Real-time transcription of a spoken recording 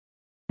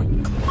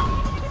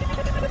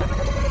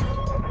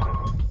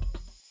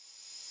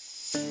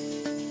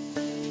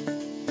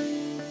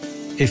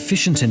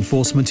efficient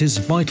enforcement is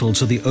vital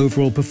to the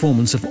overall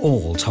performance of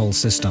all toll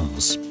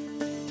systems.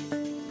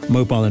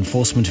 Mobile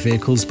enforcement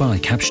vehicles by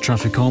Kapsch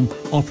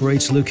TrafficCom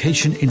operate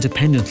location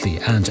independently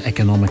and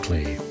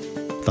economically.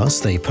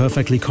 Thus, they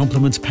perfectly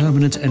complement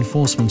permanent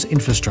enforcement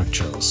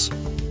infrastructures.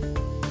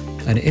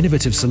 An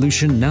innovative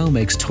solution now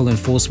makes toll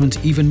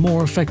enforcement even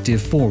more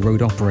effective for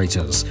road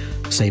operators,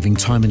 saving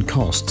time and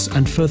costs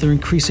and further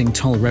increasing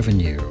toll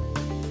revenue.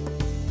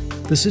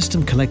 The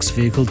system collects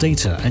vehicle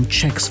data and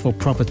checks for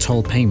proper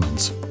toll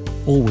payment,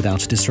 all without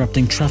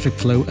disrupting traffic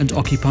flow and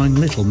occupying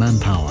little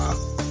manpower.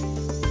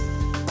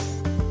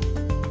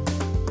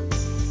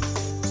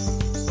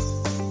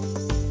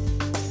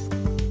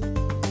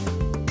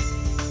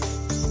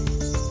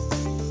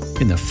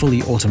 In the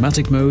fully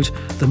automatic mode,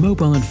 the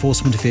mobile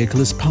enforcement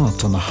vehicle is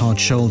parked on the hard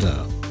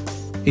shoulder.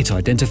 It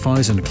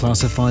identifies and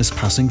classifies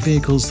passing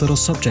vehicles that are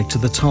subject to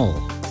the toll.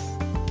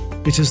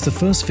 It is the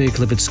first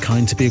vehicle of its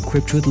kind to be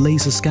equipped with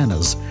laser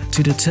scanners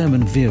to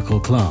determine vehicle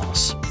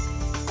class.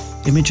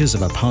 Images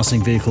of a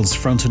passing vehicle's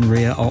front and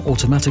rear are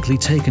automatically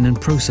taken and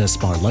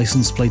processed by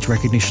license plate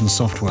recognition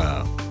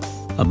software.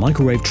 A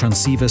microwave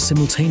transceiver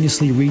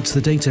simultaneously reads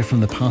the data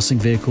from the passing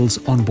vehicle's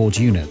onboard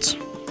unit.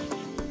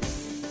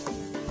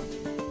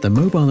 The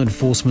mobile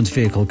enforcement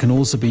vehicle can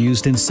also be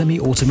used in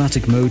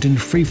semi-automatic mode in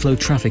free-flow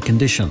traffic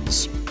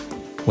conditions.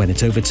 When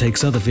it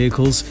overtakes other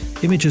vehicles,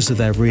 images of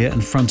their rear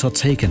and front are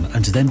taken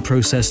and then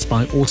processed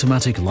by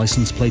automatic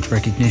license plate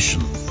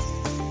recognition.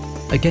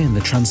 Again,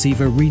 the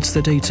transceiver reads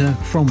the data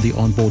from the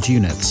onboard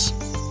units.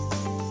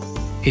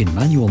 In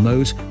manual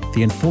mode,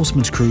 the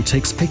enforcement crew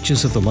takes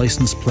pictures of the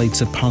license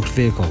plates of parked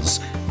vehicles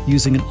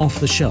using an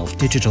off-the-shelf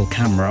digital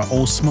camera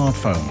or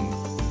smartphone.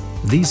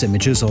 These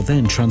images are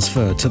then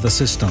transferred to the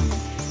system.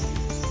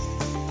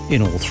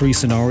 In all three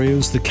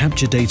scenarios, the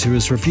captured data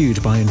is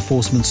reviewed by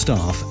enforcement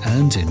staff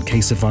and, in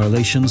case of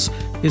violations,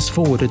 is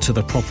forwarded to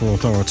the proper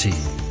authority.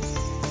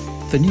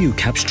 The new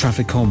Kapsch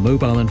TrafficCom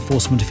mobile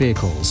enforcement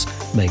vehicles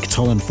make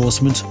toll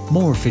enforcement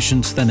more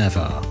efficient than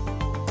ever.